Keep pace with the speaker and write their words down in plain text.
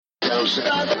You're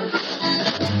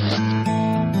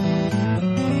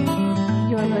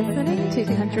listening to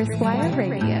Country Squire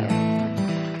Radio.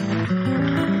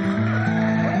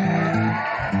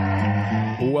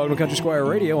 Welcome to Country Squire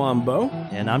Radio. I'm Bo.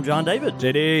 And I'm John David.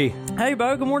 JD. Hey,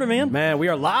 Bo. Good morning, man. Man, we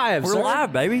are live. We're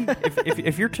live, baby.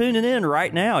 if you're tuning in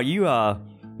right now, you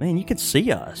can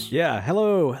see us. Yeah.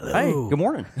 Hello. Hey, good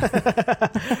morning.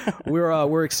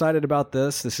 We're excited about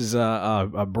this. This is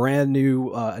a brand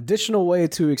new additional way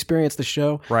to experience the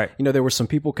show. Right. You know, there were some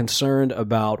people concerned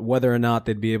about whether or not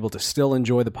they'd be able to still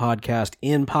enjoy the podcast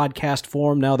in podcast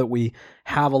form now that we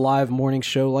have a live morning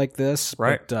show like this.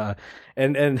 Right. But,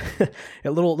 and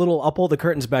a little I'll pull the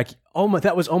curtains back.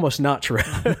 That was almost not true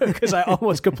because I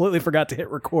almost completely forgot to hit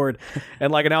record,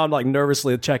 and now I'm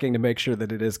nervously checking to make sure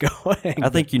that it is going. I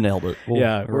think you nailed it.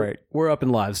 We're up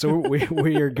and live, so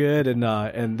we are good,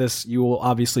 and this you will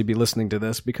obviously be listening to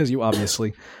this because you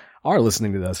obviously are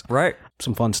listening to this. Right.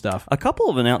 Some fun stuff. A couple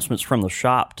of announcements from the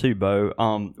shop too,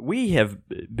 Bo. We have,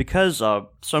 because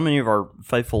so many of our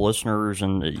faithful listeners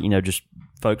and just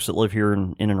folks that live here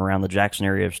in and around the Jackson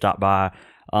area have stopped by.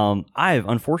 I have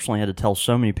unfortunately had to tell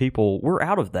so many people we're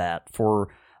out of that for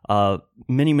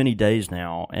many, many days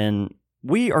now, and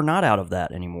we are not out of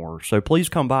that anymore. So please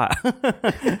come by.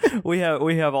 We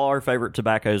have all our favorite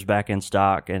tobaccos back in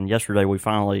stock, and yesterday we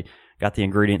finally got the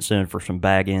ingredients in for some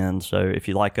bag ends. So if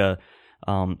you like a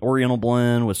Oriental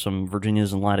blend with some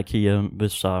Virginias and Latakia,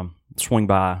 just swing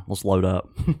by. Let's load up.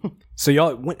 So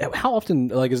y'all, how often,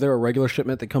 is there a regular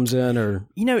shipment that comes in, or?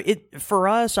 For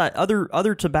us,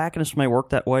 other tobacconists may work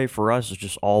that way. For us, it's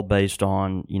just all based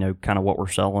on, kind of what we're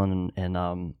selling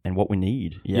and what we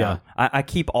need. Yeah. I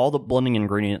keep all the blending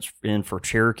ingredients in for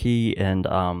Cherokee and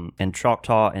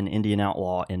Choctaw and Indian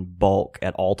Outlaw in bulk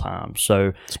at all times.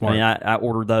 So, Smart. I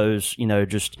order those,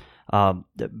 just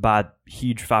buy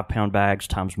huge 5-pound bags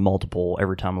times multiple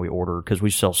every time we order because we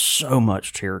sell so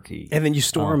much Cherokee. And then you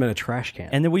store them in a trash can.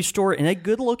 And then we store it in a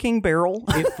good-looking barrel.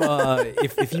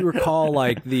 If you recall,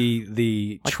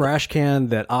 the trash can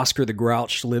that Oscar the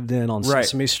Grouch lived in on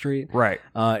Sesame Street, right?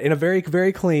 In a very,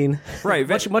 very clean, right,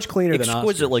 much cleaner than Oscar.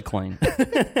 Exquisitely clean.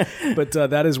 But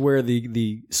that is where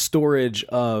the storage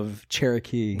of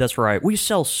Cherokee. That's right. We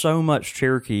sell so much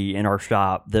Cherokee in our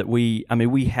shop that we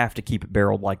have to keep it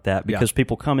barreled like that because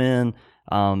people come in.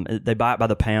 They buy it by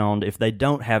the pound. If they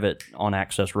don't have it on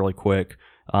access really quick,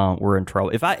 we're in trouble.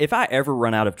 If I ever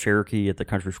run out of Cherokee at the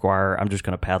Country Squire, I'm just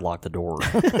going to padlock the door.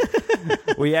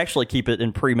 We actually keep it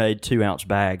in pre-made 2-ounce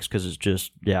bags because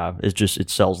it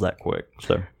sells that quick.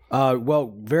 So.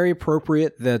 Well, very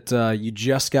appropriate that you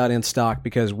just got in stock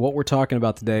because what we're talking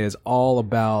about today is all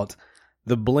about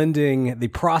the blending, the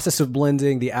process of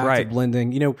blending, the act of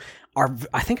blending.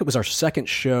 I think it was our second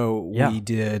show we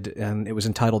did, and it was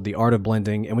entitled The Art of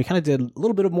Blending, and we kind of did a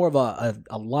little bit more of a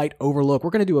light overlook. We're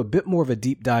going to do a bit more of a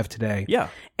deep dive today. Yeah.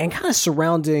 And kind of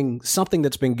surrounding something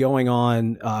that's been going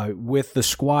on with the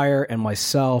Squire and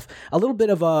myself, a little bit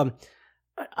of a...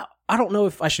 I don't know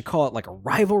if I should call it a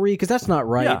rivalry, because that's not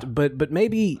right, but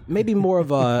maybe more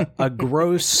of a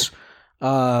gross...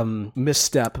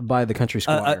 misstep by the Country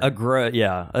Squire. A travesty.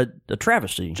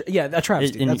 A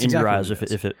travesty. In exactly your eyes,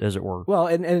 if it as it were. Well,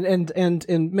 and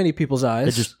in many people's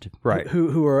eyes,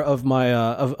 who are of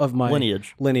my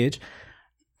lineage.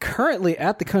 Currently,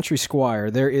 at the Country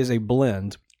Squire, there is a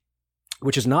blend,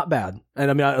 which is not bad,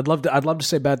 and I'd love to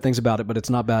say bad things about it, but it's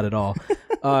not bad at all.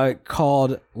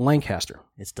 Called Lancaster.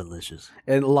 It's delicious,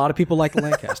 and a lot of people like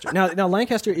Lancaster. Now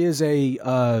Lancaster is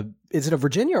is it a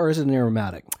Virginia or is it an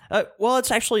aromatic? Well,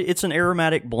 it's an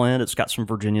aromatic blend. It's got some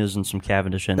Virginias and some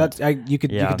Cavendish in it. You could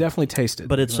definitely taste it.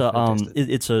 But it's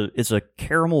a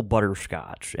caramel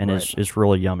butterscotch, and it's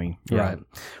really yummy. Yeah. Right.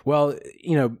 Well,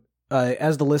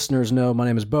 as the listeners know, my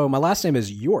name is Bo. My last name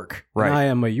is York. Right. And I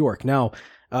am a York. Now,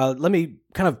 let me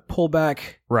kind of pull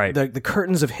back the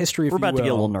curtains of history. We're about to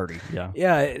get a little nerdy. Yeah.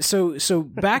 Yeah. So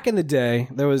back in the day,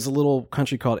 there was a little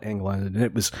country called England, and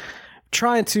it was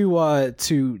trying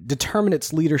to determine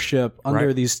its leadership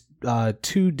under these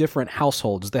two different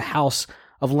households: the House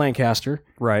of Lancaster,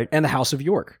 and the House of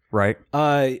York. Right.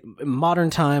 Modern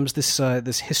times,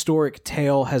 this historic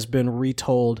tale has been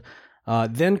retold.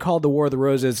 Then called the War of the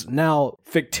Roses, now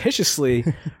fictitiously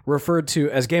referred to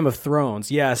as Game of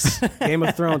Thrones. Yes, Game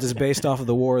of Thrones is based off of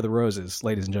the War of the Roses,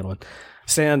 ladies and gentlemen.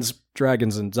 Sans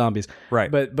dragons and zombies.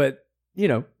 Right. But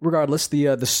regardless,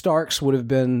 the Starks would have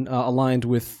been aligned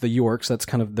with the Yorks. That's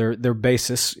kind of their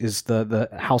basis is the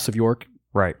House of York.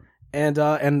 Right. And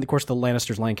of course the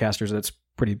Lannisters, Lancasters. That's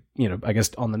pretty, I guess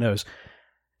on the nose.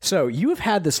 So you have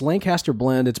had this Lancaster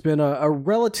blend. It's been a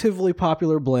relatively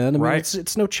popular blend. I mean,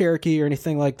 it's no Cherokee or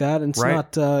anything like that. And it's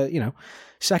not,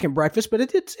 second breakfast, but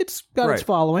it's got its Right.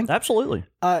 following. Absolutely.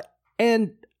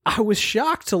 And I was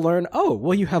shocked to learn, oh,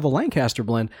 well, you have a Lancaster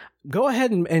blend. Go ahead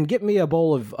and get me a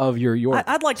bowl of your York.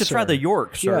 I'd like to try sir. the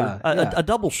York, sir. Yeah, A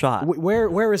double shot.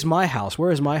 Where is my house?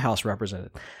 Where is my house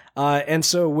represented? And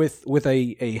so with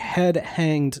a head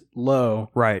hanged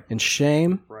low, Right. in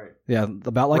shame, Right. yeah,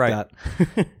 about like Right.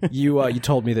 that. You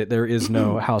told me that there is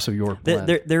no House of York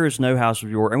blend. There is no House of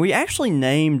York, and we actually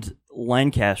named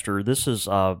Lancaster. This is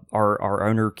our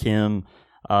owner Kim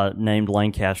named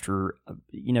Lancaster.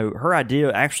 Her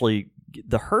idea actually.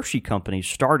 The Hershey company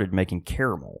started making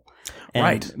caramel. And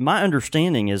Right. my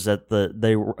understanding is that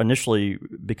they were initially,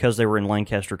 because they were in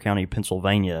Lancaster County,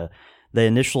 Pennsylvania, they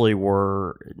initially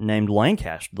were named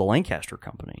Lancaster, the Lancaster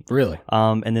Company. Really?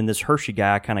 And then this Hershey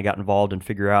guy kind of got involved and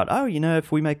figured out, if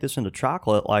we make this into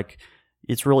chocolate, like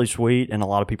it's really sweet and a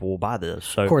lot of people will buy this.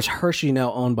 So Of course, Hershey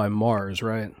now owned by Mars,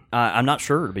 right? I'm not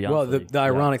sure, to be honest. Well, with you. the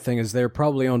ironic thing is they're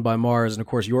probably owned by Mars, and of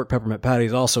course, York Peppermint Patty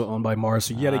is also owned by Mars.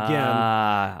 So yet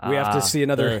again, we have to see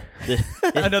another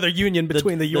another union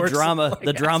between the Yorks.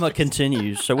 The drama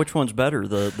continues. So which one's better,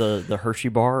 the Hershey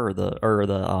bar or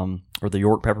the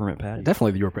York Peppermint Patty?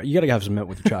 Definitely the York. You got to have some mint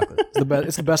with your chocolate.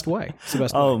 It's the best way. It's the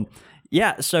best way.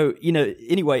 Yeah, so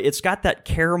anyway, it's got that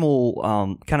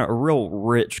caramel, kind of a real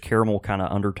rich caramel kind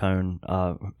of undertone,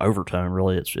 overtone.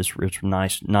 Really, it's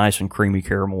nice and creamy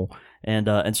caramel,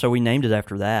 and so we named it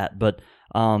after that. But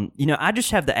I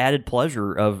just have the added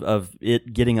pleasure of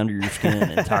it getting under your skin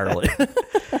entirely.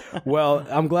 Well,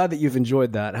 I'm glad that you've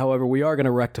enjoyed that. However, we are going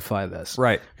to rectify this.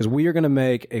 Right. Because we are going to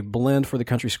make a blend for the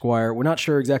Country Squire. We're not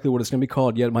sure exactly what it's going to be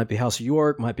called yet. It might be House of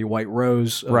York, might be White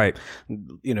Rose. Right.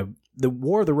 The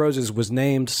War of the Roses was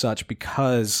named such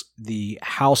because the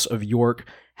House of York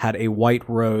had a white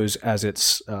rose as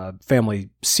its family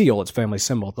seal, its family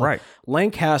symbol. The Right.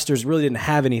 Lancasters really didn't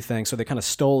have anything, so they kind of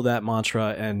stole that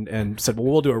mantra and said, well,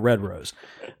 we'll do a red rose.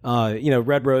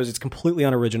 Red rose, it's completely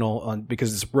unoriginal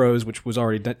because it's rose, which was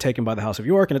already taken by the House of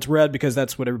York, and it's red because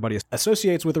that's what everybody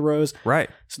associates with a rose. Right.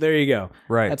 So there you go.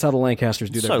 Right. That's how the Lancasters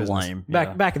do their So business. lame.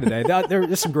 Back in the day.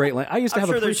 There's some great I used to I'm have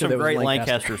sure a there's preacher some that was great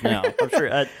Lancaster. Lancasters now. I'm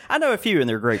sure. I know a few, and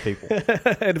they're great people.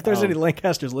 And if there's any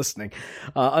Lancasters listening,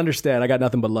 understand I got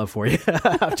nothing but love for you.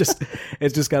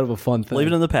 It's just kind of a fun thing. Leave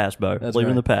it in the past, Bo. Leave it in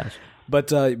right. the past. But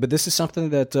this is something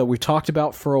that we've talked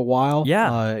about for a while.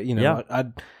 Yeah. Yeah.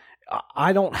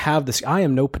 I don't have this. I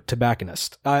am no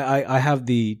tobacconist. I have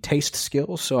the taste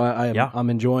skills, so I'm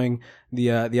enjoying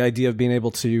the idea of being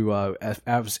able to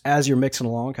as you're mixing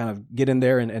along, kind of get in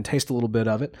there and taste a little bit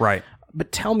of it. Right.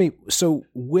 But tell me, so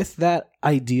with that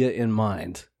idea in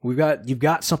mind, you've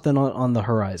got something on the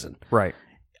horizon. Right.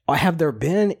 Have there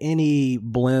been any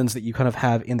blends that you kind of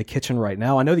have in the kitchen right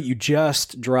now? I know that you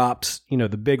just dropped,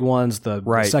 the big ones, the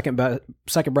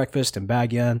second breakfast and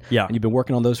Bag In. Yeah. And you've been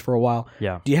working on those for a while.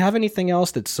 Yeah. Do you have anything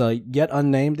else that's yet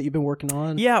unnamed that you've been working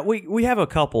on? Yeah, we have a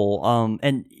couple.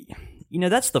 And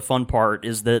that's the fun part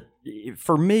is that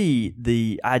for me,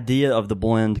 the idea of the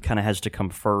blend kind of has to come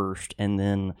first, and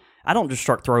then I don't just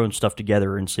start throwing stuff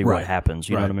together and see what happens.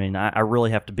 You know what I mean? I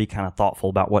really have to be kind of thoughtful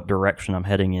about what direction I'm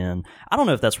heading in. I don't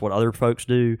know if that's what other folks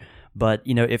do, but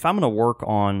if I'm going to work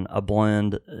on a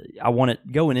blend, I want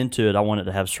it going into it. I want it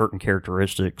to have certain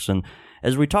characteristics, and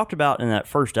as we talked about in that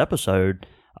first episode,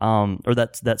 or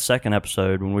that second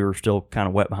episode when we were still kind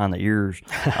of wet behind the ears,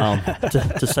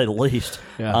 to say the least.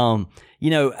 Yeah.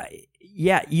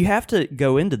 You have to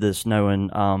go into this knowing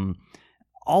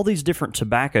all these different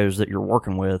tobaccos that you're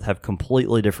working with have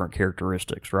completely different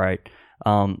characteristics, right?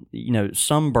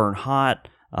 Some burn hot,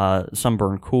 some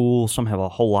burn cool, some have a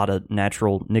whole lot of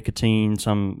natural nicotine,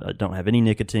 some don't have any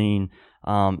nicotine,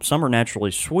 some are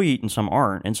naturally sweet and some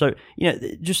aren't. And so,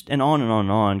 just and on and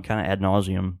on, kind of ad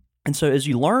nauseum. And so as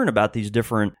you learn about these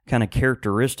different kind of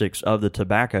characteristics of the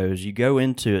tobaccos, you go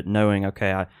into it knowing,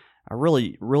 okay, I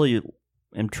really, really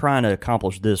am trying to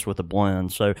accomplish this with a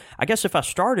blend. So I guess if I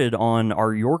started on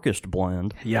our Yorkist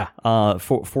blend,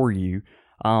 for you,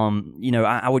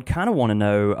 I would kind of want to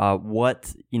know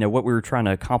what we were trying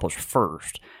to accomplish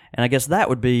first. And I guess that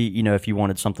would be, if you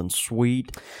wanted something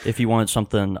sweet, if you wanted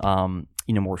something,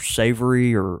 more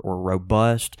savory or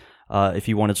robust, if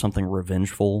you wanted something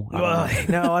revengeful. No,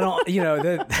 I don't.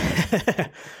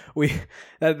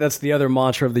 That's the other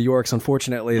mantra of the Yorks,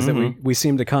 unfortunately, is that we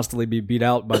seem to constantly be beat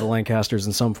out by the Lancasters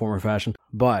in some form or fashion.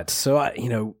 But so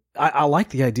I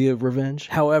like the idea of revenge.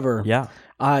 However,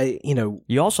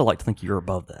 you also like to think you're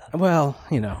above that. Well,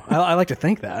 I like to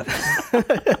think that.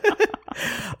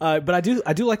 But I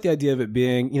do like the idea of it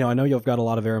being, I know you've got a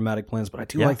lot of aromatic blends, but I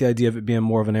do like the idea of it being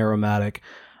more of an aromatic,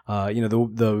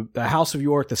 The House of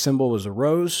York, the symbol was a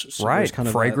rose. So right. there's kind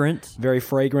of fragrant. Very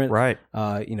fragrant. Right.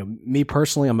 Me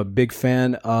personally, I'm a big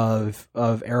fan of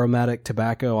aromatic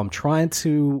tobacco. I'm trying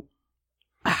to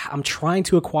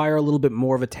acquire a little bit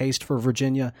more of a taste for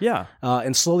Virginia. Yeah.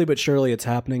 And slowly but surely it's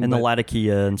happening. And the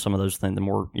Latakia and some of those things, the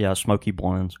more, smoky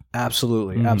blends.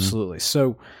 Absolutely. Mm-hmm. Absolutely.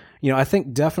 So, I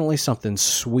think definitely something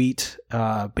sweet,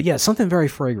 but yeah, something very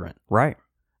fragrant. Right.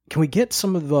 Can we get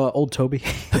some of Old Toby?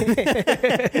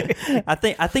 I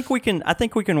think we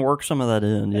can work some of that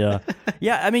in. Yeah.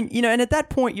 Yeah. I mean, and at that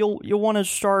point you'll want to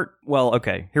start. Well,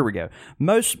 okay, here we go.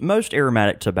 Most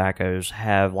aromatic tobaccos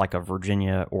have like a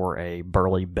Virginia or a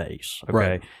Burley base.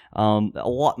 Okay.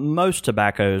 Right. Most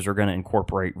tobaccos are going to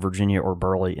incorporate Virginia or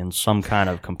Burley in some kind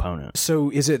of component. So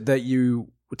is it that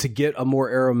to get a more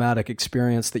aromatic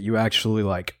experience that you actually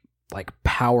like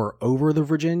power over the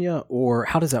Virginia, or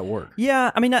how does that work?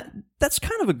 Yeah, I mean, that's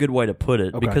kind of a good way to put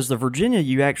it, because the Virginia,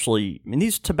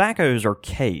 these tobaccos are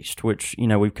cased, which,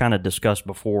 we've kind of discussed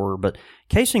before, but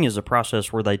casing is a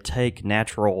process where they take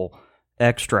natural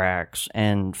extracts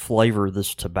and flavor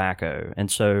this tobacco. And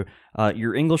so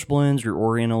your English blends, your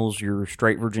Orientals, your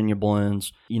straight Virginia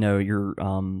blends, your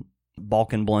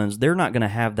Balkan blends, they're not going to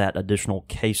have that additional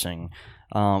casing.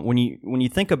 When you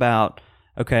think about,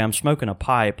 okay, I'm smoking a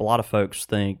pipe, a lot of folks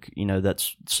think,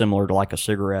 that's similar to like a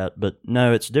cigarette, but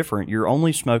no, it's different. You're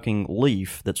only smoking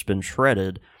leaf that's been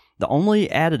shredded. The only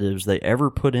additives they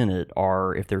ever put in it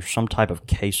are if there's some type of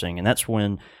casing, and that's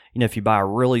when, if you buy a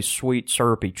really sweet,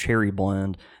 syrupy cherry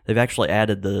blend, they've actually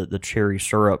added the cherry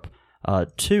syrup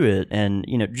to it, and,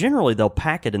 generally they'll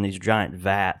pack it in these giant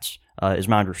vats, is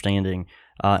my understanding,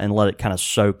 and let it kind of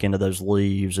soak into those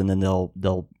leaves, and then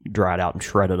they'll dry it out and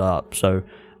shred it up. So,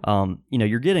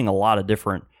 you're getting a lot of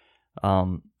different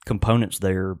components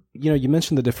there. You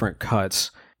mentioned the different cuts.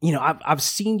 I've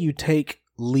seen you take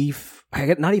leaf.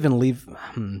 Not even leaf.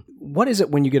 What is it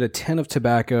when you get a tin of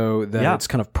tobacco that it's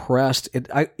kind of pressed?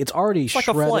 It's already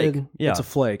shredded. Like a flake. Yeah. It's a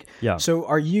flake. Yeah. So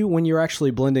when you're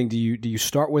actually blending, do you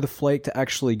start with a flake to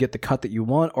actually get the cut that you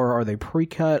want, or are they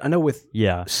pre-cut? I know with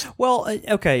Well,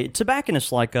 okay,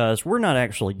 tobacconists like us, we're not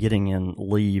actually getting in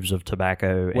leaves of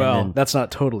tobacco. Well, that's not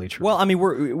totally true. Well, I mean,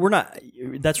 we're not.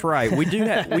 That's right. We do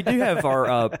have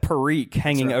our perique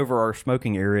hanging over our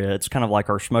smoking area. It's kind of like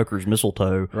our smoker's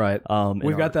mistletoe. Right.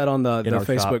 We've got that on the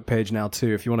Facebook shop page now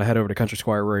too. If you want to head over to Country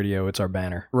Squire Radio, it's our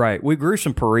banner. Right. We grew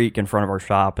some perique in front of our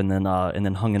shop, and then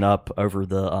hung it up over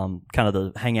the kind of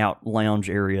the hangout lounge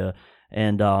area.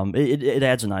 And it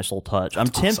adds a nice little touch. I'm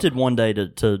tempted one day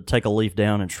to take a leaf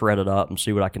down and shred it up and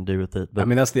see what I can do with it. But I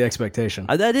mean, that's the expectation.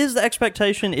 That is the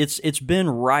expectation. It's been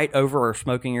right over our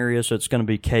smoking area, so it's going to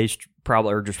be cased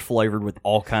probably or just flavored with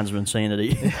all kinds of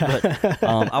insanity.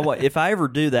 But if I ever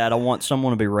do that, I want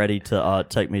someone to be ready to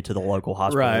take me to the local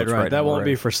hospital. Right. That won't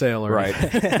be for sale, right?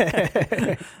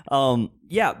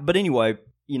 But anyway,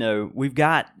 we've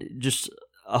got just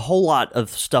a whole lot of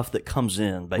stuff that comes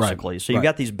in, basically. So you've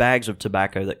got these bags of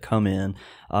tobacco that come in.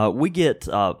 We get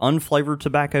unflavored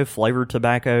tobacco, flavored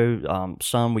tobacco.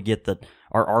 Some we get that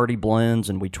are already blends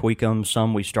and we tweak them.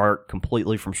 Some we start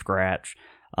completely from scratch.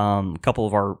 A couple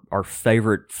of our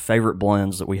favorite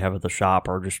blends that we have at the shop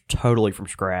are just totally from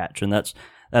scratch, and that's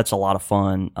a lot of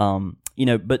fun.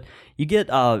 But you get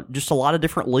just a lot of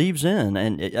different leaves in,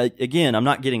 and again, I'm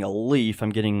not getting a leaf. I'm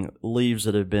getting leaves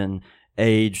that have been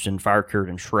aged and fire cured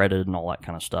and shredded and all that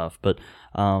kind of stuff. But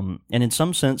and in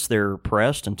some sense they're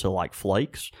pressed into like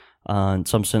flakes. In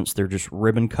some sense they're just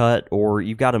ribbon cut, or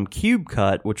you've got them cube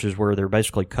cut, which is where they're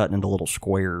basically cut into little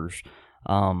squares.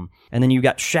 And then you've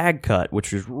got shag cut,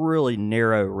 which is really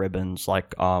narrow ribbons,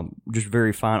 like just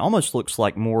very fine. Almost looks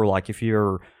like more like if you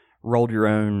ever rolled your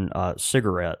own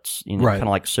cigarettes, kind of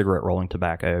like cigarette rolling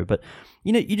tobacco. But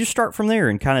you just start from there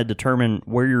and kind of determine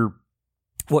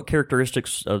what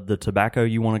characteristics of the tobacco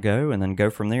you want to go, and then go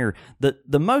from there.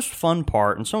 The most fun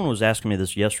part, and someone was asking me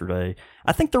this yesterday,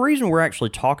 I think the reason we're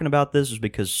actually talking about this is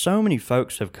because so many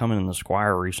folks have come in the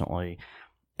Squire recently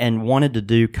and wanted to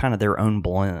do kind of their own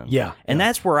blend. Yeah. And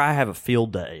that's where I have a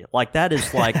field day. Like, that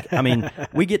is like, I mean,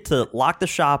 we get to lock the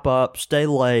shop up, stay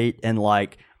late, and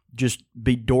like just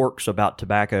be dorks about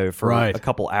tobacco for a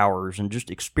couple hours and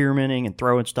just experimenting and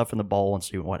throwing stuff in the bowl and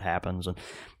see what happens.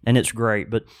 And it's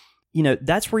great. But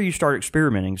that's where you start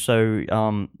experimenting. So,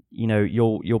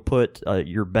 you'll put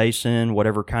your base in,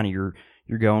 whatever kind of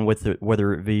you're going with it,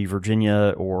 whether it be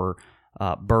Virginia or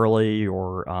Burley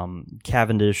or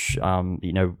Cavendish,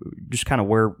 just kind of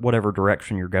whatever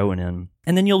direction you're going in.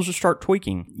 And then you'll just start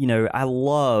tweaking. I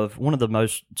love, one of the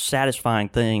most satisfying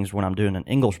things when I'm doing an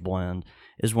English blend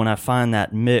is when I find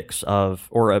that mix of,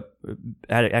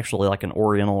 actually like an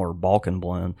Oriental or Balkan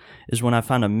blend, is when I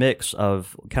find a mix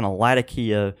of kind of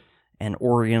Latakia and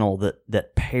Oriental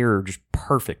that pair just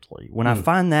perfectly. When I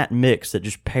find that mix that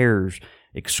just pairs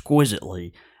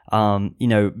exquisitely,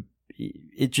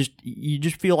 you just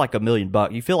feel like $1 million.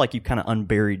 You feel like you kind of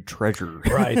unburied treasure,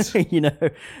 right?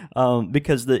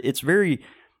 Because it's very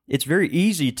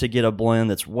easy to get a blend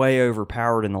that's way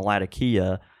overpowered in the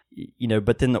Latakia,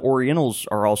 but then the Orientals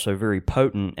are also very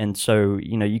potent, and so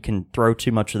you can throw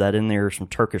too much of that in there, some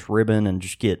Turkish ribbon, and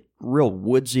just get real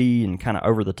woodsy and kind of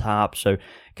over the top. So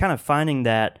kind of finding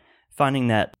that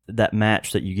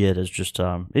match that you get is just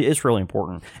it's really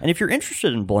important. And if you're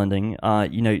interested in blending,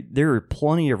 there are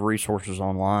plenty of resources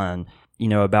online,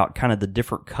 about kind of the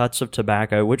different cuts of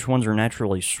tobacco, which ones are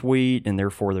naturally sweet and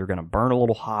therefore they're going to burn a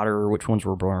little hotter, which ones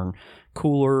will burn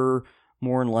cooler,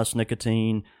 more and less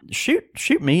nicotine.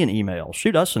 Shoot me an email.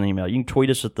 Shoot us an email. You can tweet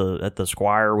us at the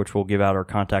Squire, which will give out our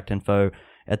contact info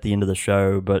at the end of the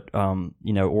show, but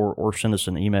or send us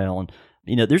an email. And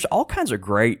there's all kinds of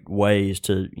great ways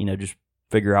to, just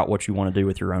figure out what you want to do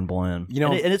with your own blend.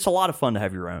 And it's a lot of fun to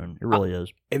have your own. It really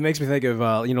is. It makes me think of,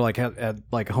 like at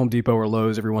like Home Depot or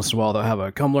Lowe's, every once in a while they'll have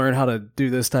a come learn how to do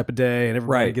this type of day, and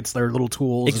everybody gets their little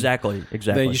tools. Exactly.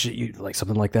 Then you should like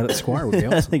something like that at the Squire would be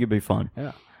awesome. I think it'd be fun.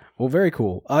 Yeah. Well, very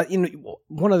cool.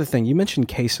 One other thing, you mentioned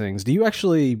casings. Do you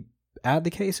actually add the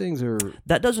casings, or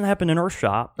that doesn't happen in our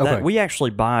shop? Okay. We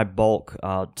actually buy bulk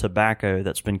tobacco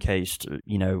that's been cased.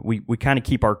 We kind of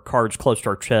keep our cards close to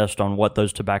our chest on what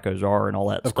those tobaccos are and all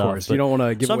that stuff. Of course, you don't want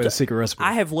to give away the secret recipe.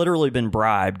 I have literally been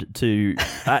bribed to,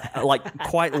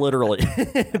 quite literally,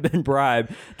 been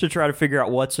bribed to try to figure out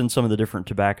what's in some of the different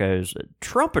tobaccos.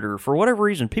 Trumpeter, for whatever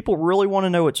reason, people really want to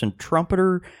know what's in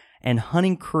Trumpeter and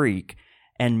Hunting Creek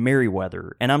and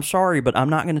Merriweather. And I'm sorry, but I'm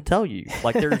not going to tell you.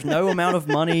 Like, there's no amount of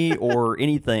money or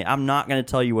anything. I'm not going to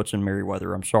tell you what's in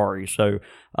Merriweather. I'm sorry. So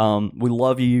we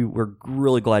love you. We're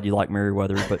really glad you like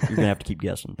Merriweather, but you're going to have to keep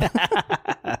guessing.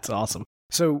 That's awesome.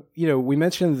 So, we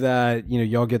mentioned that,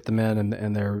 y'all get them in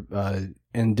and they're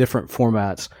in different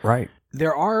formats. Right.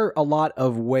 There are a lot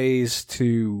of ways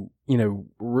to,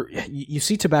 you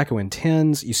see tobacco in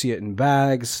tins, you see it in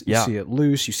bags, you see it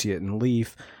loose, you see it in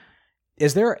leaf.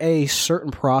 Is there a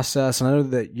certain process, and I know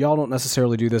that y'all don't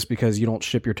necessarily do this because you don't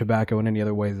ship your tobacco in any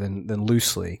other way than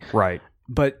loosely. Right.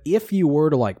 But if you were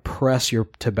to like press your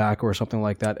tobacco or something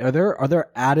like that, are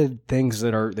there added things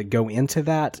that go into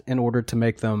that in order to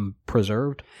make them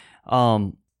preserved?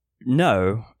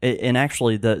 No, and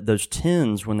actually, those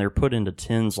tins, when they're put into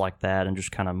tins like that and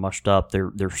just kind of mushed up,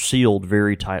 they're sealed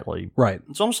very tightly. Right.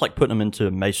 It's almost like putting them into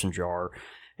a mason jar.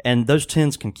 And those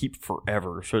tins can keep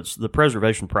forever. So it's the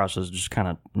preservation process is just kind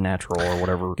of natural or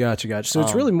whatever. Gotcha. So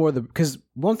it's really more because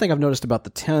one thing I've noticed about the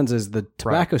tins is the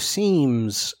tobacco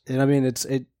seems, and I mean,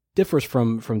 it differs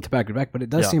from tobacco to tobacco, but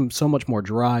it does seem so much more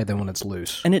dry than when it's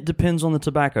loose. And it depends on the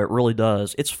tobacco. It really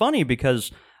does. It's funny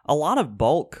because a lot of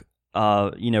bulk,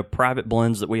 private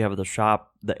blends that we have at the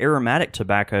shop, the aromatic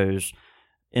tobaccos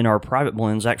in our private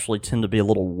blends actually tend to be a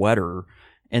little wetter.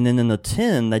 And then in the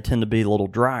tin, they tend to be a little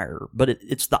drier. But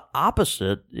it's the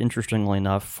opposite, interestingly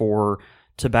enough, for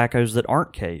tobaccos that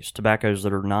aren't cased, tobaccos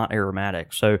that are not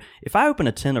aromatic. So if I open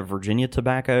a tin of Virginia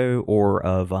tobacco or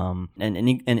of an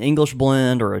English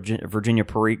blend or a Virginia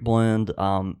Perique blend,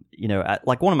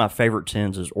 like one of my favorite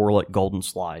tins is Orlik Golden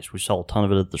Slice. We sell a ton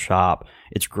of it at the shop.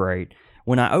 It's great.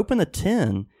 When I open the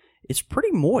tin, it's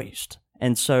pretty moist.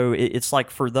 And so it's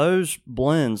like for those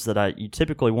blends that you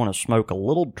typically want to smoke a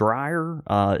little drier,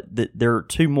 that they're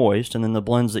too moist, and then the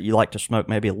blends that you like to smoke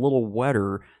maybe a little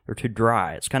wetter, they're too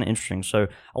dry. It's kind of interesting. So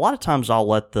a lot of times I'll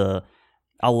let the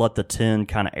tin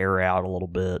kind of air out a little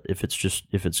bit if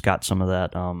it's got some of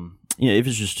that, if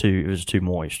it's too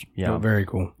moist. Yeah. Oh, very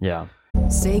cool. Yeah.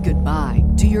 Say goodbye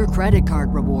to your credit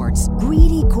card rewards.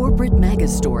 Greedy corporate mega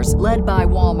stores, led by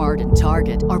Walmart and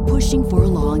Target, are pushing for a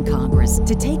law in Congress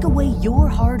to take away your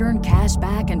hard-earned cash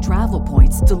back and travel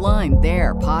points to line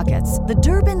their pockets. The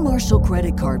Durbin-Marshall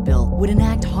credit card bill would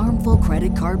enact harmful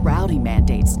credit card routing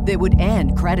mandates that would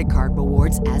end credit card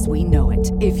rewards as we know it.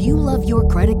 If you love your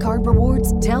credit card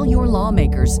rewards, tell your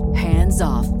lawmakers, hands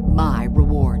off my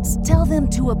rewards. Tell them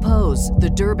to oppose the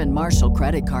Durbin-Marshall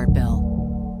credit card bill.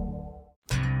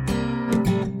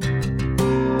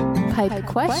 Pipe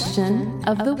question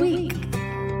of the week.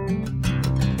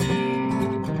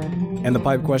 And the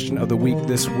pipe question of the week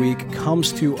this week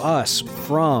comes to us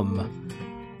from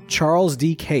Charles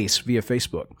D. Case via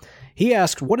Facebook. He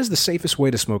asked, what is the safest way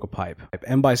to smoke a pipe?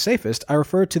 And by safest, I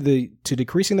refer to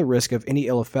decreasing the risk of any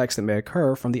ill effects that may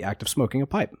occur from the act of smoking a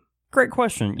pipe. Great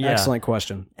question. Yeah. Excellent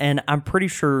question. And I'm pretty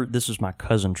sure this is my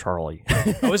cousin Charlie.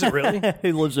 Oh, is it really?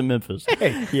 Who lives in Memphis.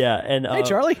 Hey. Yeah. And Hey,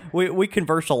 Charlie. We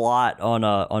converse a lot on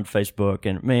Facebook,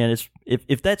 and man, it's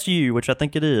if that's you, which I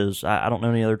think it is. I don't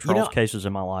know any other Charles cases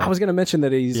in my life. I was going to mention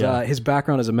that he's his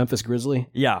background is a Memphis Grizzly.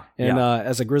 Yeah. And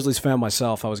as a Grizzlies fan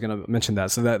myself, I was going to mention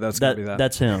that. So that's going to be that.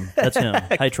 That's him. That's him.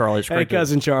 Hey, Charlie. It's great. Hey,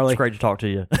 cousin Charlie. It's great to talk to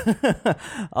you.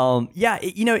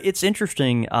 It's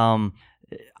interesting.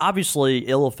 Obviously,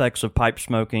 ill effects of pipe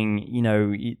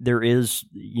smoking. There is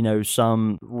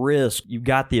some risk. You've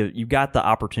got the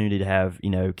opportunity to have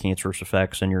cancerous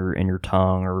effects in your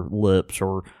tongue or lips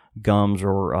or gums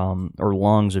or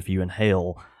lungs if you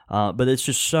inhale. But it's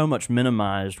just so much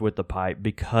minimized with the pipe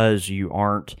because you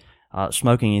aren't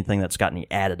smoking anything that's got any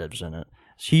additives in it.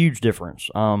 It's a huge difference.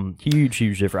 Huge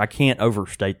difference. I can't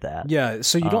overstate that. Yeah.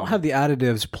 So you don't have the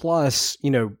additives. Plus,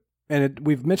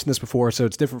 we've mentioned this before, so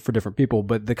it's different for different people.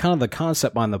 But the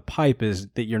concept behind the pipe is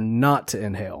that you're not to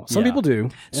inhale. Some people do,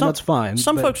 and that's fine.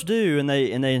 Some folks do, and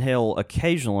they inhale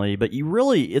occasionally. But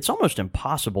it's almost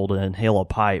impossible to inhale a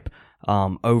pipe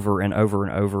over and over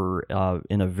and over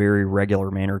in a very regular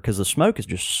manner because the smoke is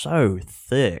just so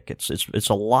thick. It's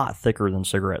a lot thicker than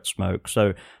cigarette smoke.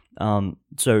 So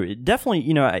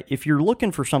definitely, if you're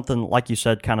looking for something like you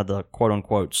said, kind of the quote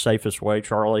unquote safest way,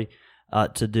 Charlie,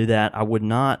 to do that, I would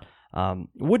not.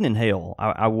 Wouldn't inhale.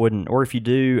 I wouldn't. Or if you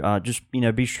do, just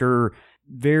be sure.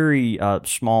 Very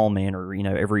small manner.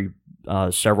 Every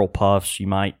several puffs, you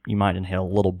might inhale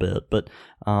a little bit. But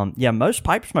most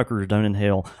pipe smokers don't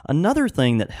inhale. Another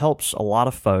thing that helps a lot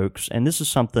of folks, and this is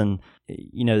something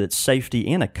that's safety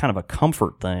and a kind of a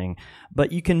comfort thing,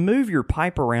 but you can move your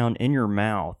pipe around in your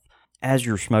mouth as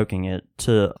you're smoking it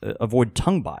to avoid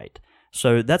tongue bite.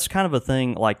 So that's kind of a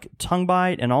thing like tongue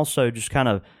bite, and also just kind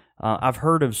of I've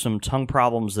heard of some tongue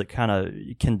problems that kind of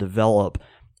can develop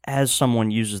as someone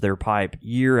uses their pipe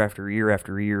year after year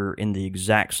after year in the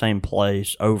exact same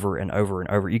place over and over and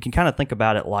over. You can kind of think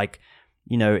about it like,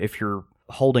 if you're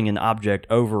holding an object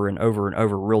over and over and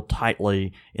over real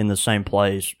tightly in the same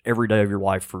place every day of your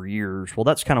life for years. Well,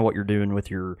 that's kind of what you're doing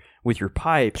with your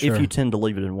pipe. Sure. If you tend to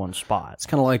leave it in one spot. It's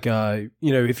kind of like,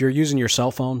 if you're using your cell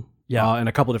phone. Yeah, in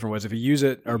a couple different ways. If you use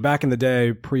it, or back in the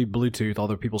day, pre-Bluetooth,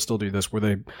 although people still do this, where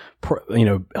they,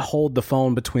 hold the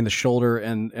phone between the shoulder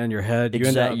and your head, you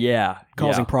end up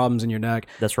causing problems in your neck.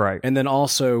 That's right. And then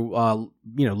also,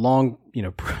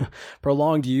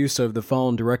 prolonged use of the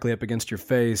phone directly up against your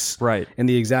face, right, in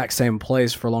the exact same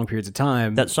place for long periods of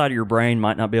time. That side of your brain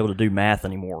might not be able to do math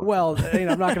anymore. Well,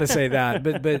 I'm not going to say that,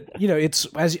 but it's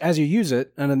as you use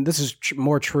it, and then this is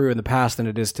more true in the past than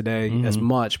it is today as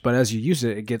much. But as you use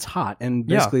it, it gets hot, and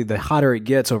basically the hotter it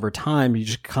gets over time, you're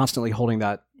just constantly holding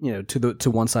that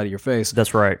to one side of your face.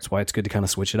 That's right. That's why it's good to kind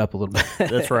of switch it up a little bit.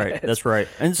 That's right. That's right.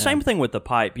 And same thing with the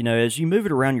pipe. As you move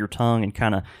it around your tongue and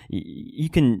kind of, you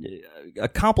can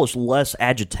accomplish less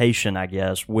agitation, I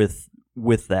guess, with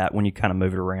that when you kind of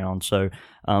move it around. So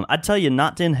I'd tell you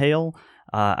not to inhale.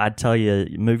 I'd tell you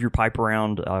move your pipe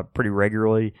around pretty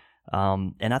regularly.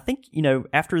 And I think,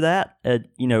 after that,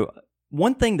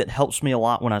 one thing that helps me a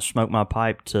lot when I smoke my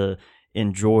pipe to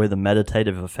enjoy the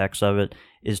meditative effects of it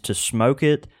is to smoke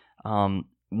it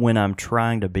when I'm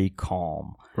trying to be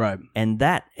calm. Right. And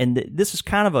this is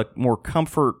kind of a more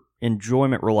comfort,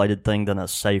 enjoyment related thing than a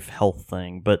safe health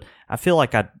thing. But I feel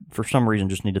like I, for some reason,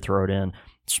 just need to throw it in.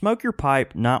 Smoke your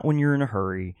pipe not when you're in a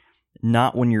hurry,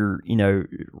 not when you're,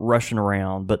 rushing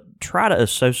around, but try to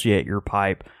associate your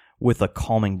pipe with a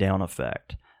calming down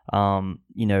effect.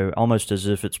 Almost as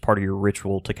if it's part of your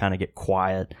ritual to kind of get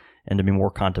quiet and to be more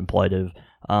contemplative.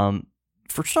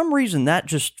 For some reason, that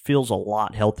just feels a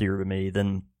lot healthier to me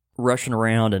than rushing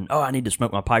around and, I need to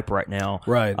smoke my pipe right now.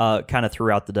 Right. Kind of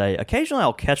throughout the day. Occasionally,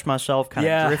 I'll catch myself kind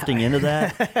of drifting into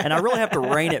that, and I really have to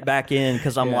rein it back in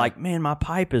because I'm like, man, my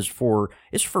pipe it's for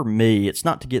me. It's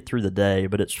not to get through the day,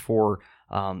 but it's for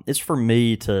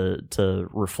me to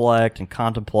reflect and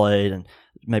contemplate and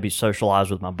maybe socialize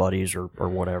with my buddies or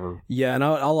whatever. Yeah, and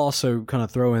I'll also kind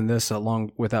of throw in this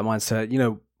along with that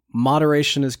mindset.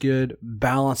 Moderation is good.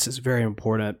 Balance is very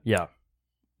important. Yeah.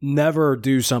 Never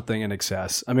do something in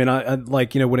excess. I mean, I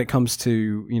like, when it comes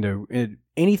to,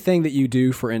 anything that you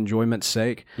do for enjoyment's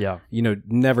sake,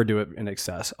 never do it in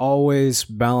excess. Always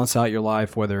balance out your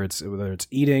life, whether it's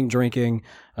eating, drinking,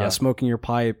 smoking your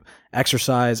pipe,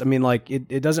 exercise. I mean, like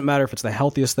it doesn't matter if it's the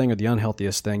healthiest thing or the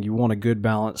unhealthiest thing. You want a good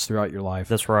balance throughout your life.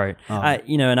 That's right.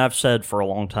 And I've said for a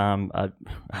long time,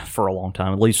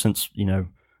 at least since, a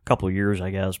couple of years,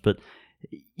 I guess, but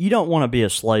you don't want to be a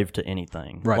slave to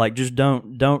anything. Right. Like, just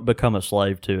don't become a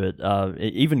slave to it.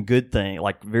 Even good thing,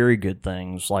 like very good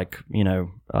things, like,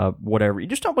 whatever. You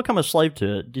just don't become a slave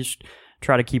to it. Just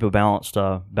try to keep a balanced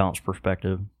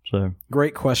perspective. So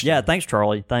Great question. yeah, thanks,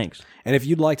 Charlie. Thanks. And if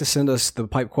you'd like to send us the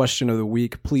pipe question of the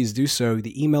week, please do so.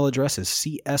 The email address is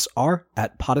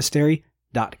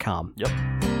csr@podastery.com. Yep.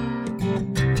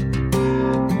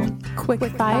 Quick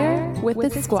Fire with the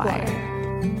Squire.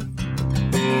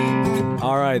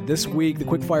 All right, this week the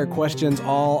quickfire questions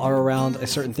all are around a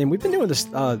certain theme. We've been doing this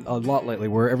a lot lately,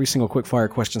 where every single quickfire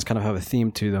questions kind of have a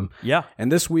theme to them. Yeah.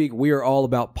 And this week we are all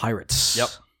about pirates. Yep.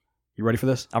 You ready for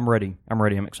this? I'm ready.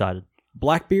 I'm excited.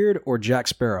 Blackbeard or Jack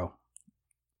Sparrow?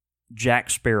 Jack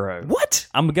Sparrow. What?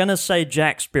 I'm gonna say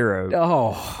Jack Sparrow.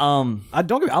 Oh,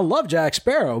 I love Jack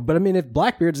Sparrow, but I mean, if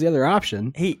Blackbeard's the other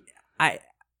option,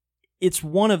 it's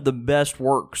one of the best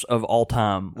works of all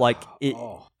time. Like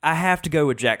I have to go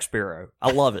with Jack Sparrow. I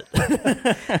love it.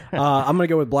 I'm going to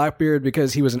go with Blackbeard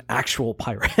because he was an actual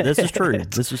pirate. This is true.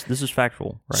 This is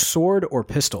factual. Right. Sword or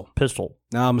pistol? Pistol.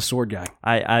 No, I'm a sword guy.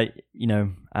 I'm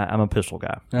a pistol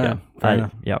guy. Yeah, fair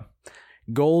enough. Yeah.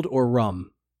 Gold or rum?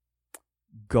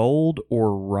 Gold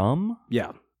or rum?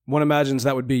 Yeah. One imagines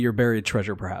that would be your buried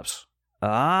treasure, perhaps.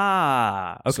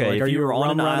 Ah, okay. So, like, if are you you were a on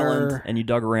rum an runner? island and you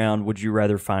dug around, would you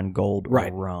rather find gold or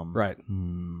Right. rum? Right.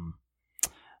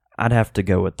 I'd have to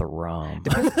go with the rum.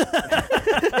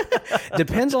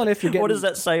 Depends on if you're getting... What does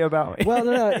that say about me? Well,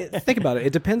 no. Think about it.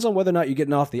 It depends on whether or not you're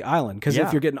getting off the island. Because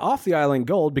if you're getting off the island,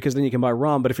 gold, because then you can buy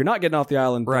rum. But if you're not getting off the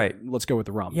island, right. Let's go with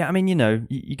the rum. Yeah, I mean,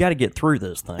 you got to get through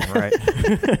this thing, right?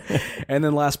 And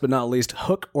then last but not least,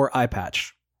 hook or eye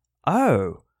patch?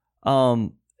 Oh,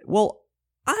 well,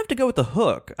 I have to go with the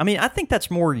hook. I mean, I think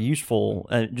that's more useful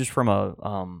just from a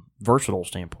versatile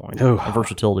standpoint, a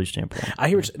versatility standpoint.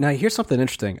 Now, here's something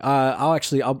interesting.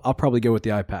 I'll probably go with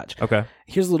the eye patch. Okay.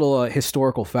 Here's a little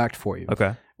historical fact for you.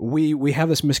 Okay. We have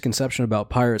this misconception about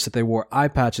pirates that they wore eye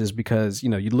patches because,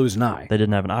 you'd lose an eye. They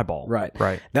didn't have an eyeball. Right.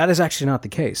 Right. That is actually not the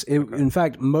case. In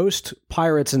fact, most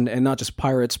pirates, and not just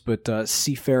pirates, but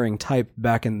seafaring type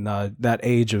back in that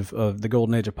age of the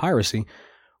golden age of piracy,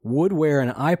 would wear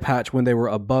an eye patch when they were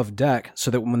above deck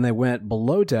so that when they went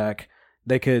below deck,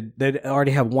 they'd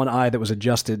already have one eye that was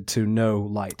adjusted to no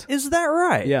light. Is that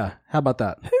right? Yeah. How about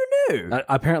that? Who knew?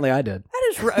 Apparently I did. That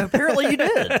is apparently you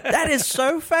did. That is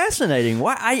so fascinating.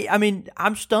 Why? I mean,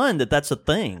 I'm stunned that that's a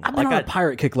thing. I've been on a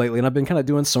pirate kick lately, and I've been kind of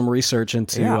doing some research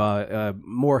into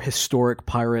more historic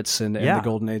pirates and the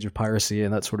golden age of piracy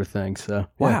and that sort of thing. So,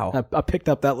 wow. I picked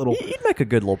up that little... You'd make a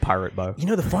good little pirate, Bo.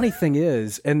 The funny thing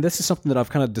is, and this is something that I've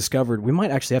kind of discovered, we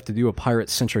might actually have to do a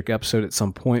pirate-centric episode at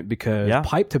some point because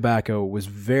pipe tobacco was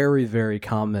very, very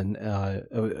common,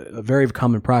 a very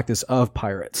common practice of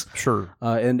pirates. Sure.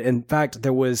 And in fact,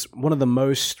 there was one of the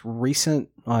most recent,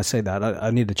 I say that, I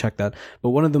need to check that,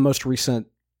 but one of the most recent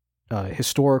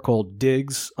historical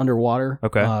digs underwater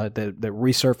that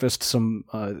resurfaced some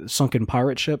sunken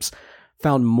pirate ships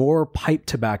found more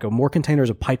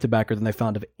containers of pipe tobacco than they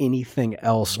found of anything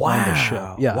else on the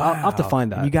ship. Yeah, wow. I'll have to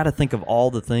find that. You got to think of all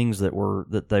the things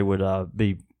that they would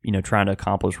be trying to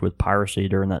accomplish with piracy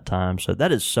during that time. So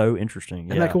that is so interesting.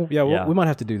 Isn't that cool? Yeah, we might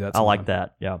have to do that sometime. I like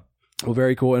that. Yeah. Well,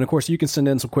 very cool. And of course, you can send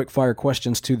in some quick fire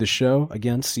questions to the show.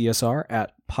 Again,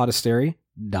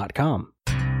 csr@podastery.com.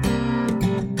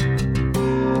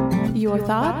 Your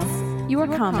thoughts, your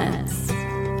comments,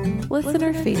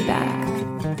 listener feedback.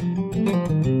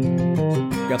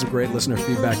 Got some great listener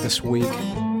feedback this week.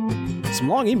 Some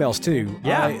long emails too.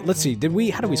 Yeah. Let's see.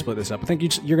 How did we split this up? I think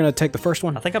you're going to take the first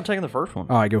one. I think I'm taking the first one.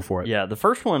 All right, go for it. Yeah, the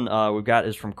first one we've got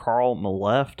is from Carl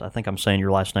Maleft. I think I'm saying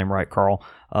your last name right, Carl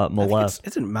Maleft.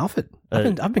 Isn't it Malfit?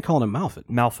 I've been calling him Malfit.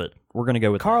 Malfit. We're going to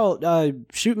go with Carl.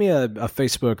 Shoot me a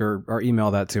Facebook or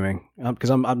email that to me because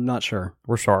I'm not sure.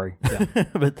 We're sorry,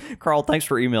 but Carl, thanks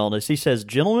for emailing us. He says,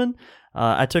 "Gentlemen,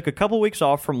 I took a couple weeks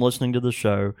off from listening to the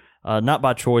show, not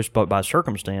by choice but by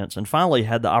circumstance, and finally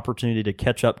had the opportunity to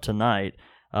catch up tonight.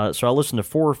 So I listened to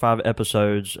 4 or 5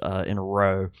 episodes in a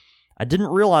row. I didn't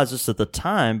realize this at the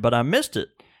time, but I missed it.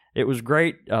 It was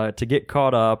great to get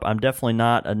caught up. I'm definitely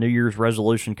not a New Year's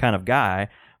resolution kind of guy,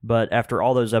 but after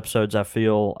all those episodes, I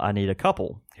feel I need a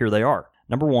couple. Here they are.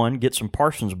 Number 1, get some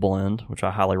Parsons Blend, which I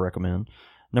highly recommend.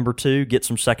 Number 2, get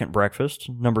some Second Breakfast.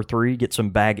 Number 3, get some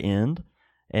Bag End.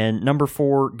 And number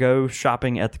 4, go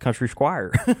shopping at the Country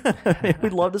Squire.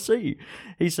 We'd love to see you."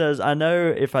 He says, "I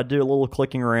know if I do a little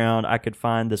clicking around, I could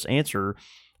find this answer,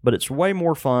 but it's way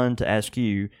more fun to ask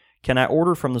you, can I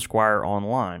order from the Squire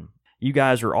online? You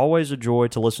guys are always a joy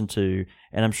to listen to,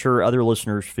 and I'm sure other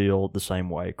listeners feel the same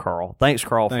way, Carl." Thanks,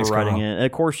 Carl, for writing in. And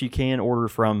of course, you can order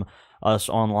from us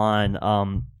online.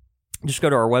 just go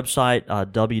to our website,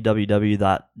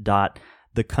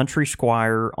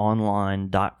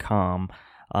 www.thecountrysquireonline.com.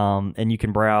 And you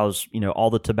can browse, all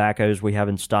the tobaccos we have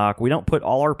in stock. We don't put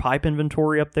all our pipe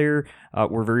inventory up there.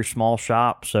 We're a very small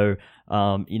shop, so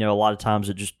a lot of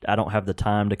times I don't have the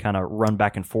time to kind of run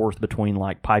back and forth between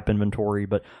like pipe inventory.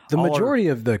 But the majority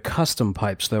of the custom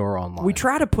pipes though are online. We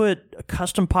try to put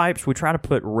custom pipes. We try to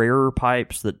put rarer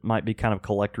pipes that might be kind of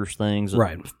collector's things.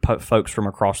 Right. Folks from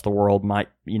across the world might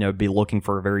be looking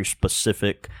for a very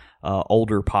specific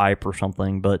older pipe or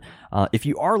something. But if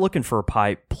you are looking for a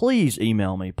pipe, please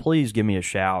email me. Please give me a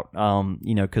shout,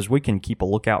 because we can keep a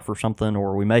lookout for something,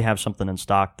 or we may have something in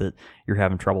stock that you're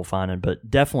having trouble finding. But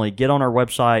definitely get on our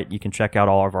website. You can check out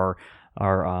all of our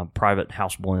private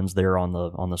house blends there on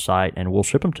the site, and we'll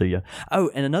ship them to you. Oh,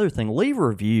 and another thing, leave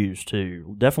reviews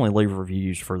too. Definitely leave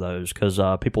reviews for those, because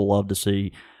people love to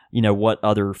see what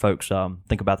other folks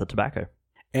think about the tobacco.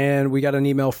 And we got an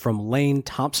email from Lane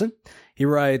Thompson. He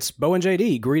writes, Bo and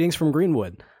JD, greetings from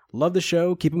Greenwood. Love the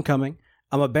show. Keep them coming.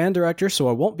 I'm a band director, so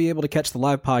I won't be able to catch the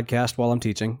live podcast while I'm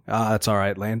teaching. That's all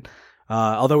right, Lane.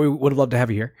 Although we would have loved to have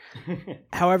you here.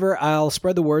 However, I'll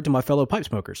spread the word to my fellow pipe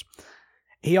smokers.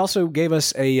 He also gave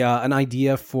us an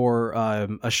idea for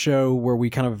a show where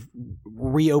we kind of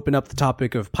reopen up the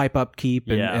topic of pipe upkeep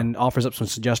and offers up some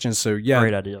suggestions. So, yeah.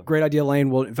 Great idea,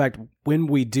 Lane. Well, in fact, when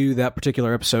we do that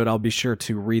particular episode, I'll be sure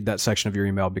to read that section of your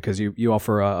email, because you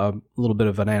offer a little bit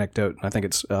of an anecdote, and I think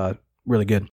it's really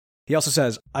good. He also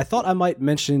says, I thought I might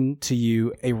mention to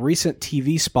you a recent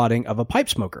TV spotting of a pipe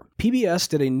smoker. PBS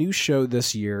did a new show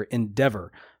this year,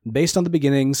 Endeavor, based on the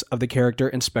beginnings of the character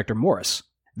Inspector Morris.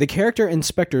 The character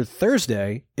Inspector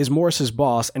Thursday is Morris's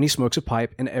boss, and he smokes a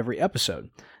pipe in every episode.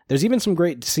 There's even some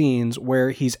great scenes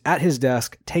where he's at his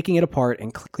desk taking it apart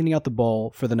and cleaning out the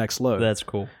bowl for the next load. That's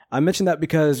cool. I mention that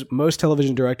because most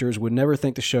television directors would never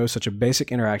think to show such a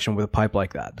basic interaction with a pipe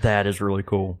like that. That is really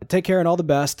cool. Take care and all the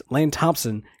best. Lane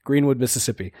Thompson, Greenwood,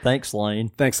 Mississippi. Thanks,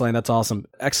 Lane. Thanks, Lane. That's awesome.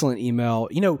 Excellent email.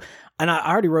 And I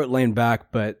already wrote Lane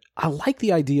back, but I like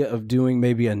the idea of doing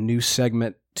maybe a new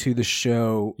segment to the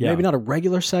show. Yeah. Maybe not a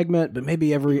regular segment, but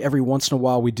maybe every once in a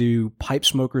while we do pipe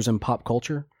smokers and pop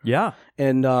culture. Yeah.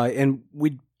 And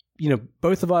we,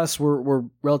 both of us we're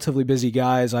relatively busy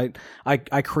guys. I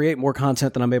create more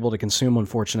content than I'm able to consume,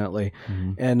 unfortunately.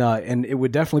 Mm-hmm. And it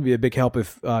would definitely be a big help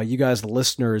if you guys, the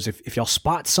listeners, if y'all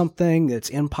spot something that's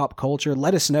in pop culture,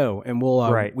 let us know, and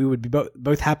we would be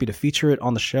both happy to feature it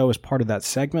on the show as part of that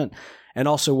segment. And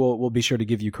also, we'll be sure to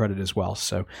give you credit as well.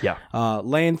 So, yeah,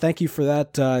 Lane, thank you for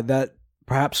that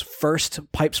perhaps first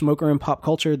pipe smoker in pop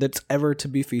culture that's ever to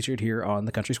be featured here on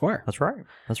the Country Squire. That's right.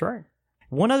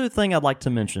 One other thing I'd like to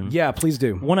mention. Yeah, please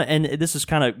do. And this is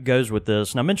kind of goes with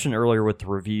this, and I mentioned earlier with the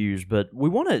reviews, but we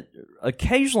want to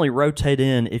occasionally rotate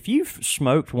in. If you've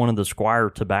smoked one of the Squire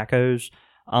tobaccos,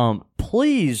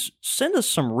 please send us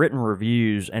some written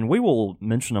reviews, and we will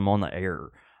mention them on the air.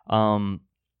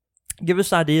 Give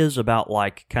us ideas about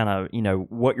like kind of,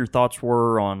 what your thoughts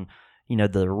were on,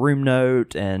 the room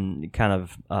note, and kind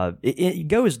of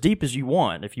go as deep as you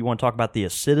want. If you want to talk about the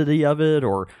acidity of it,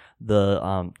 or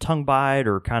the tongue bite,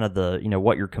 or kind of the,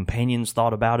 what your companions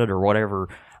thought about it, or whatever,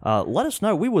 let us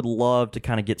know. We would love to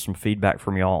kind of get some feedback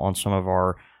from y'all on some of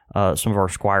our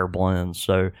Squire blends.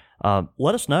 So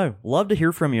let us know. Love to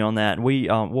hear from you on that. And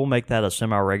we'll make that a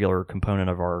semi-regular component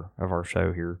of our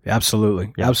show here.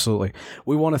 Absolutely. Yep. Absolutely.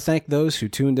 We want to thank those who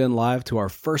tuned in live to our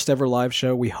first ever live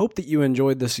show. We hope that you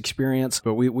enjoyed this experience,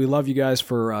 but we love you guys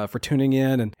for tuning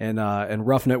in and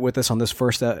roughing it with us on this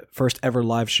first ever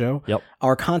live show. Yep.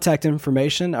 Our contact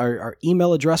information, our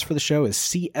email address for the show is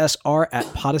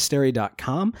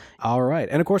csr@podastery.com. All right.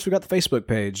 And of course, we got the Facebook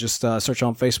page. Just search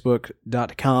on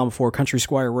facebook.com for Country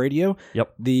Squire Radio.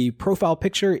 Yep. The profile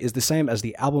picture is the same as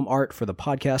the album art for the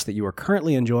podcast that you are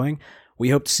currently enjoying. We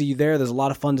hope to see you there. There's a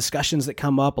lot of fun discussions that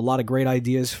come up, a lot of great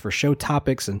ideas for show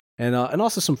topics, and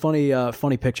also some funny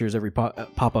pictures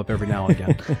pop up every now and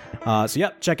again. So yeah,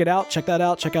 check it out. Check that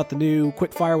out. Check out the new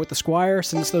Quick Fire with the Squire.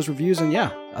 Send us those reviews, and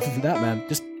yeah, other than that, man,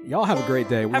 just y'all have a great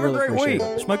day. We have really a great appreciate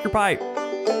week. it. Smoke your pipe.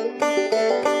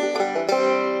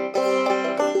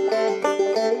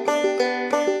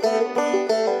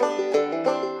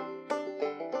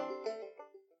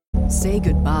 Say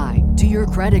goodbye to your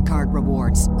credit card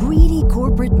rewards. Greedy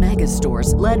corporate mega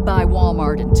stores, led by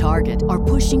Walmart and Target, are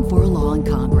pushing for a law in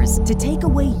Congress to take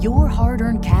away your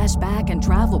hard-earned cash back and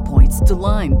travel points to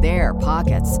line their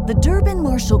pockets. The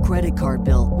Durbin-Marshall credit card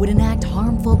bill would enact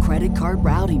harmful credit card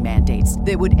routing mandates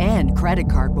that would end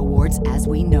credit card rewards as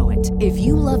we know it. If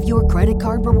you love your credit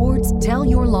card rewards, tell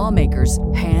your lawmakers,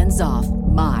 hands off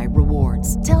my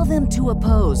rewards. Tell them to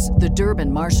oppose the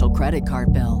Durbin-Marshall credit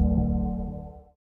card bill.